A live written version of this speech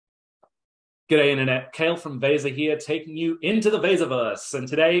G'day Internet, Kale from Veza here, taking you into the Vezaverse. And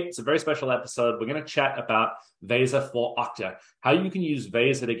today, it's a very special episode. We're going to chat about Veza for Okta, how you can use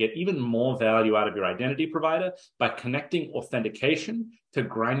Veza to get even more value out of your identity provider by connecting authentication to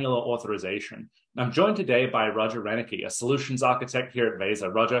granular authorization. And I'm joined today by Roger Reneke, a solutions architect here at Veza.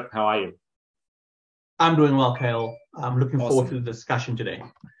 Roger, how are you? I'm doing well, Kale. I'm looking forward Awesome. to the discussion today.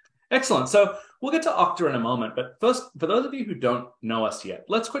 Excellent. So we'll get to Okta in a moment, but first, for those of you who don't know us yet,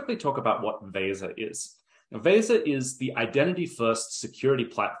 let's quickly talk about what Veza is. Now, Veza is the identity-first security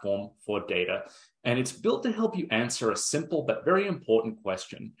platform for data, and it's built to help you answer a simple but very important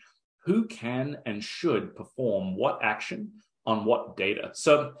question: who can and should perform what action on what data?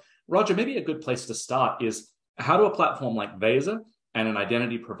 So, Roger, maybe a good place to start is, how do a platform like Veza and an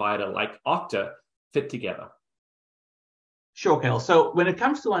identity provider like Okta fit together? Sure, Kale. So when it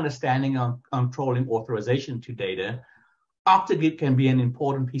comes to understanding and controlling authorization to data, Okta can be an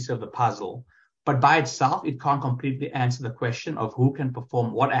important piece of the puzzle, but by itself, it can't completely answer the question of who can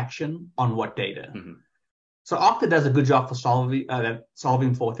perform what action on what data. Mm-hmm. So Okta does a good job for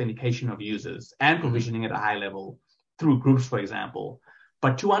solving for authentication of users and provisioning at a high level through groups, for example.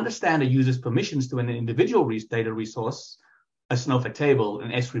 But to understand a user's permissions to an individual data resource, a Snowflake table,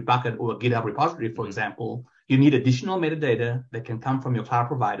 an S3 bucket, or a GitHub repository, for example, you need additional metadata that can come from your cloud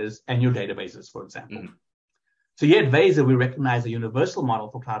providers and your databases, for example. So here at Veza, we recognize a universal model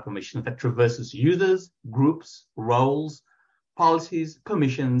for cloud permissions that traverses users, groups, roles, policies,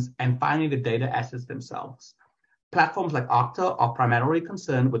 permissions, and finally the data assets themselves. Platforms like Okta are primarily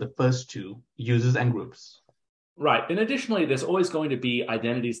concerned with the first two, users and groups. Right. And additionally, there's always going to be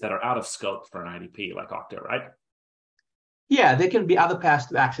identities that are out of scope for an IDP like Okta, right? Yeah, there can be other paths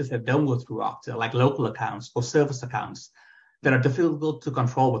to access that don't go through Okta, like local accounts or service accounts that are difficult to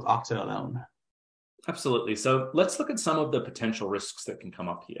control with Okta alone. Absolutely. So let's look at some of the potential risks that can come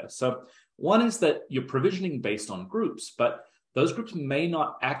up here. So one is that you're provisioning based on groups, but those groups may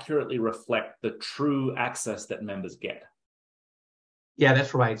not accurately reflect the true access that members get. Yeah,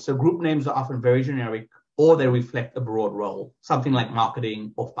 that's right. So group names are often very generic, or they reflect a broad role, something like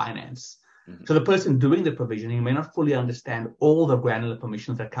marketing or finance. So the person doing the provisioning may not fully understand all the granular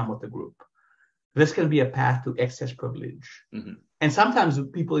permissions that come with the group. This can be a path to excess privilege. And sometimes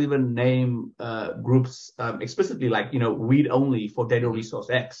people even name groups explicitly, like, read only for data resource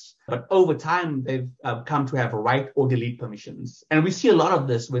X. But over time, they've come to have write or delete permissions. And we see a lot of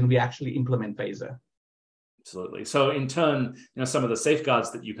this when we actually implement Veza. Absolutely. So in turn, some of the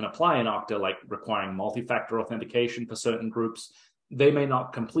safeguards that you can apply in Okta, like requiring multi-factor authentication for certain groups, they may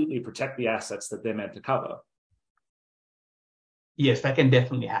not completely protect the assets that they're meant to cover. Yes, that can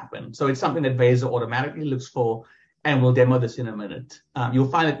definitely happen. So it's something that Veza automatically looks for, and we'll demo this in a minute. You'll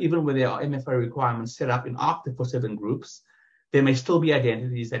find that even when there are MFA requirements set up in Okta for certain groups, there may still be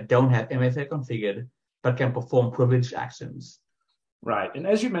identities that don't have MFA configured, but can perform privileged actions. Right. And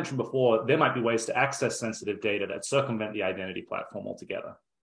as you mentioned before, there might be ways to access sensitive data that circumvent the identity platform altogether.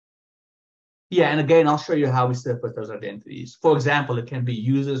 Yeah, and again, I'll show you how we surface those identities. For example, it can be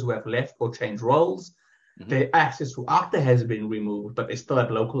users who have left or changed roles. Their access to Okta has been removed, but they still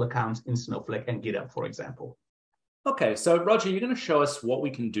have local accounts in Snowflake and GitHub, for example. Okay, so Roger, you're going to show us what we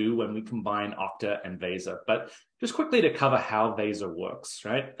can do when we combine Okta and Veza, but just quickly to cover how Veza works,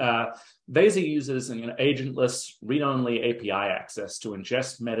 right? Veza uses an agentless, read-only API access to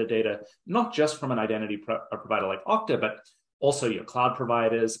ingest metadata, not just from an identity provider like Okta, but also your cloud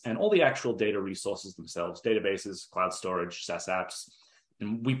providers and all the actual data resources themselves, databases, cloud storage, SaaS apps.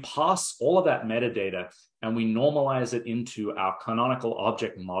 And we pass all of that metadata and we normalize it into our canonical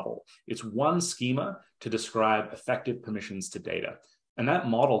object model. It's one schema to describe effective permissions to data. And that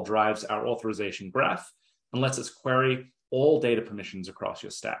model drives our authorization graph and lets us query all data permissions across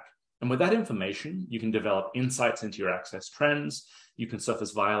your stack. And with that information, you can develop insights into your access trends. You can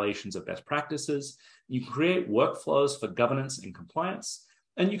surface violations of best practices. You can create workflows for governance and compliance.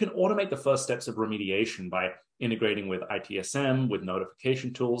 And you can automate the first steps of remediation by integrating with ITSM, with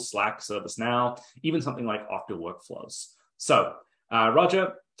notification tools, Slack, ServiceNow, even something like Okta workflows. So,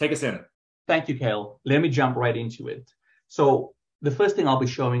 Roger, take us in. Thank you, Kale. Let me jump right into it. So the first thing I'll be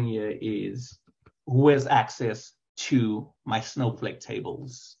showing you is who has access to my Snowflake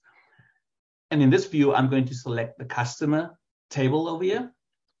tables. And in this view, I'm going to select the customer table over here,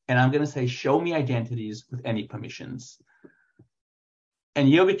 and I'm going to say, show me identities with any permissions. And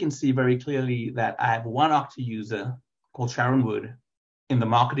here we can see very clearly that I have one Okta user called Sharon Wood in the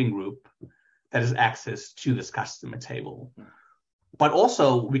marketing group that has access to this customer table. But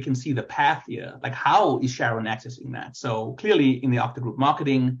also we can see the path here, like how is Sharon accessing that? So clearly in the Okta group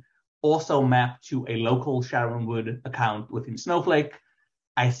marketing, also mapped to a local Sharon Wood account within Snowflake,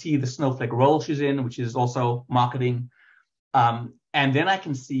 I see the Snowflake role she's in, which is also marketing. And then I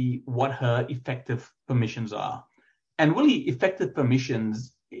can see what her effective permissions are. And really, effective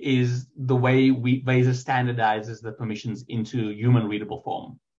permissions is the way Veza standardizes the permissions into human readable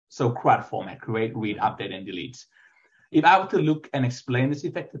form. So CRUD format, create, read, update, and delete. If I were to look and explain this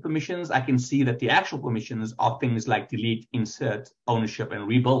effective permissions, I can see that the actual permissions are things like delete, insert, ownership, and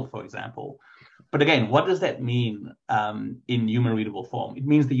rebuild, for example. But again, what does that mean in human readable form? It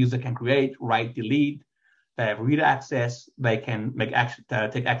means the user can create, write, delete, they have reader access, they can make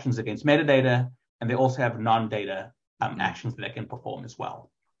take actions against metadata, and they also have non-data actions that they can perform as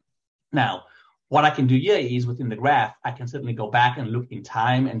well. Now, what I can do here is within the graph, I can certainly go back and look in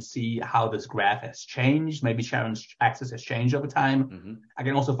time and see how this graph has changed. Maybe Sharon's access has changed over time. I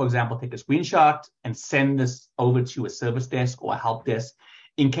can also, for example, take a screenshot and send this over to a service desk or a help desk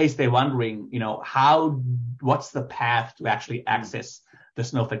in case they're wondering, what's the path to actually access the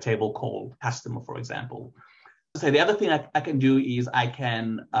Snowflake table called customer, for example. So the other thing I can do is I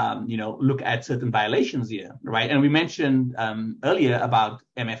can, look at certain violations here, right? And we mentioned earlier about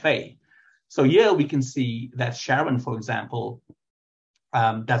MFA. So here we can see that Sharon, for example,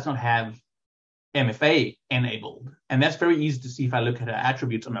 does not have MFA enabled. And that's very easy to see if I look at her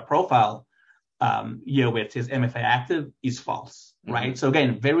attributes on her profile here where it says MFA active is false, right? So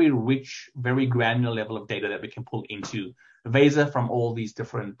again, very rich, very granular level of data that we can pull into Veza from all these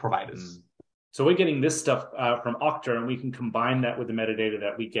different providers. So we're getting this stuff from Okta, and we can combine that with the metadata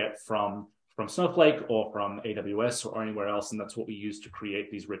that we get from Snowflake or from AWS or anywhere else, and that's what we use to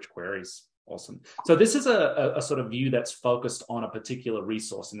create these rich queries. Awesome. So this is a sort of view that's focused on a particular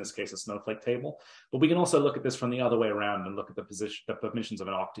resource, in this case, a Snowflake table. But we can also look at this from the other way around and look at the permissions of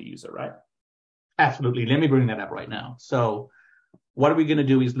an Okta user, right? Absolutely. Let me bring that up right now. So what we're going to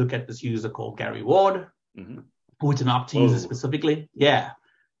do is look at this user called Gary Ward, who is an Okta user specifically. Yeah.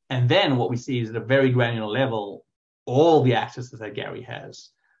 And then what we see is at a very granular level, all the accesses that Gary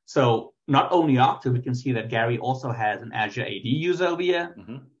has. So not only Okta, we can see that Gary also has an Azure AD user over here.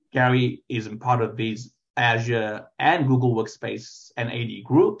 Gary is a part of these Azure and Google Workspace and AD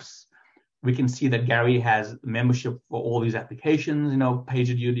groups. We can see that Gary has membership for all these applications,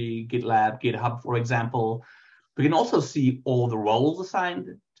 PagerDuty, GitLab, GitHub, for example. We can also see all the roles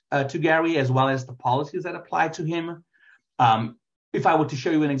assigned to Gary, as well as the policies that apply to him. If I were to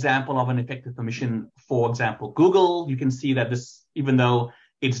show you an example of an effective permission, for example, Google, you can see that this, even though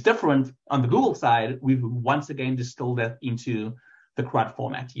it's different on the Google side, we've once again distilled that into the CRUD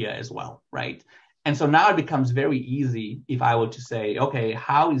format here as well, right? And so now it becomes very easy if I were to say, okay,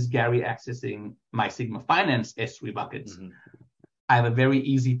 how is Gary accessing my Sigma Finance S3 buckets? I have a very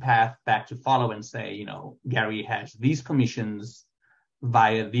easy path back to follow and say, Gary has these permissions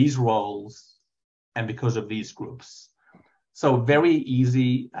via these roles and because of these groups. So very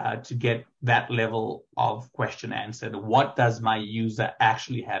easy to get that level of question answered. What does my user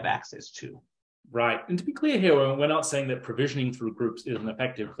actually have access to? Right. And to be clear here, we're not saying that provisioning through groups isn't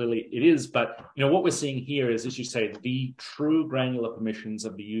effective. Clearly it is. But what we're seeing here is, as you say, the true granular permissions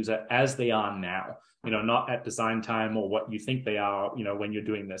of the user as they are now, not at design time or what you think they are, when you're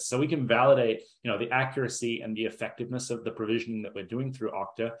doing this. So we can validate, the accuracy and the effectiveness of the provisioning that we're doing through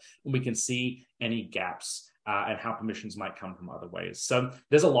Okta, and we can see any gaps and how permissions might come from other ways. So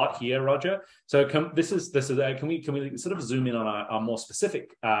there's a lot here, Roger. So can we sort of zoom in on a more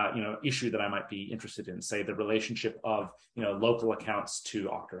specific issue that I might be interested in, say the relationship of local accounts to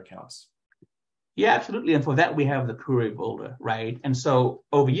Okta accounts? Yeah, absolutely. And for that, we have the query builder, right? And so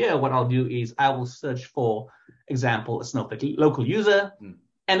over here, what I'll do is I will search for example, a Snowflake local user.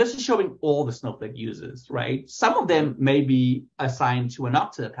 And this is showing all the Snowflake users, right? Some of them may be assigned to an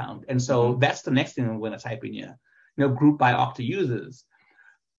Okta account. And so that's the next thing I'm going to type in here, group by Okta users.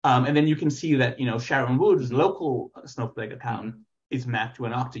 And then you can see that, Sharon Wood's local Snowflake account is mapped to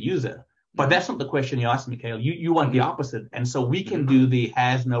an Okta user. But that's not the question you asked me, Kale. You want the opposite. And so we can do the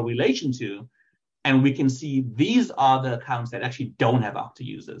has no relation to, and we can see these are the accounts that actually don't have Okta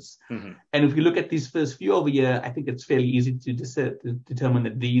users. And if we look at these first few over here, I think it's fairly easy to determine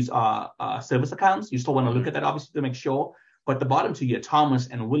that these are service accounts. You still want to look at that, obviously, to make sure. But the bottom two here, Thomas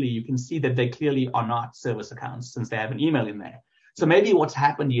and Willie, you can see that they clearly are not service accounts since they have an email in there. So maybe what's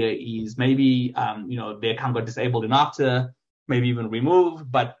happened here is maybe their account got disabled in Okta, maybe even removed,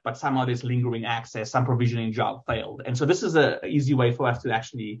 but somehow there's lingering access, some provisioning job failed. And so this is an easy way for us to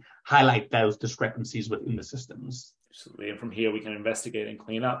actually highlight those discrepancies within the systems. Absolutely. And from here, we can investigate and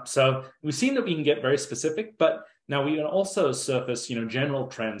clean up. So we've seen that we can get very specific, but now we can also surface, general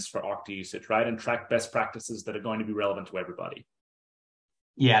trends for Okta usage, right? And track best practices that are going to be relevant to everybody.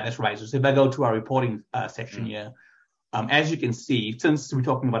 Yeah, that's right. So if I go to our reporting section here, As you can see, since we're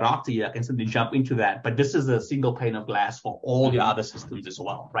talking about Okta here, I can simply jump into that. But this is a single pane of glass for all the other systems as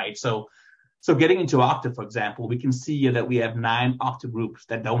well, right? So getting into Okta, for example, we can see here that we have 9 Okta groups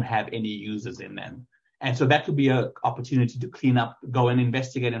that don't have any users in them. And so that could be an opportunity to clean up, go and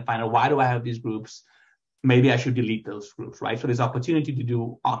investigate and find out, why do I have these groups? Maybe I should delete those groups, right? So there's opportunity to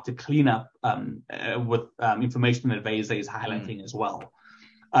do Okta cleanup with information that Veza is highlighting as well.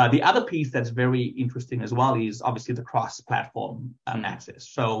 The other piece that's very interesting as well is obviously the cross-platform access.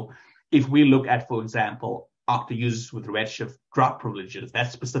 So if we look at, for example, Okta users with Redshift drop privileges,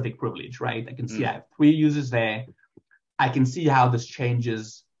 that specific privilege, right? I can see I have 3 users there. I can see how this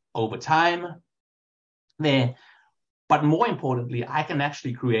changes over time there. But more importantly, I can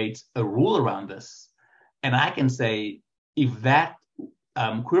actually create a rule around this. And I can say, if that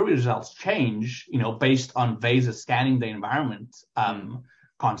query results change, based on Veza scanning the environment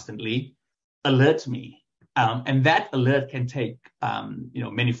constantly, alert me. And that alert can take,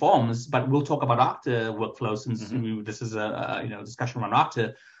 many forms. But we'll talk about Okta workflows since this is a discussion around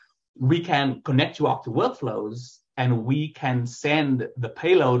Okta. We can connect to Okta workflows, and we can send the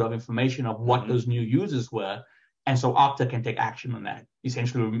payload of information of what those new users were. And so Okta can take action on that,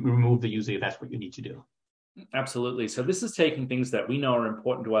 essentially remove the user if that's what you need to do. Absolutely. So this is taking things that we know are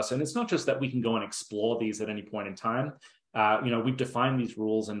important to us. And it's not just that we can go and explore these at any point in time. We've defined these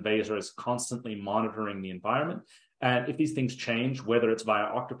rules, and Veza is constantly monitoring the environment. And if these things change, whether it's via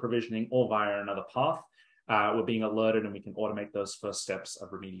Okta provisioning or via another path, we're being alerted, and we can automate those first steps of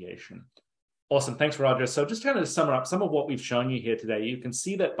remediation. Awesome. Thanks, Roger. So just kind of to sum up some of what we've shown you here today, you can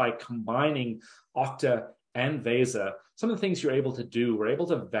see that by combining Okta and Veza, some of the things you're able to do, we're able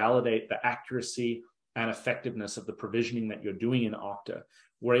to validate the accuracy and effectiveness of the provisioning that you're doing in Okta.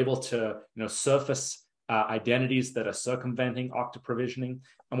 We're able to surface identities that are circumventing Okta provisioning,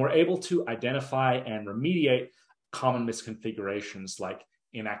 and we're able to identify and remediate common misconfigurations like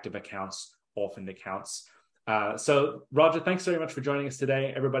inactive accounts, orphaned accounts. So Roger, thanks very much for joining us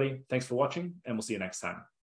today, everybody. Thanks for watching, and we'll see you next time.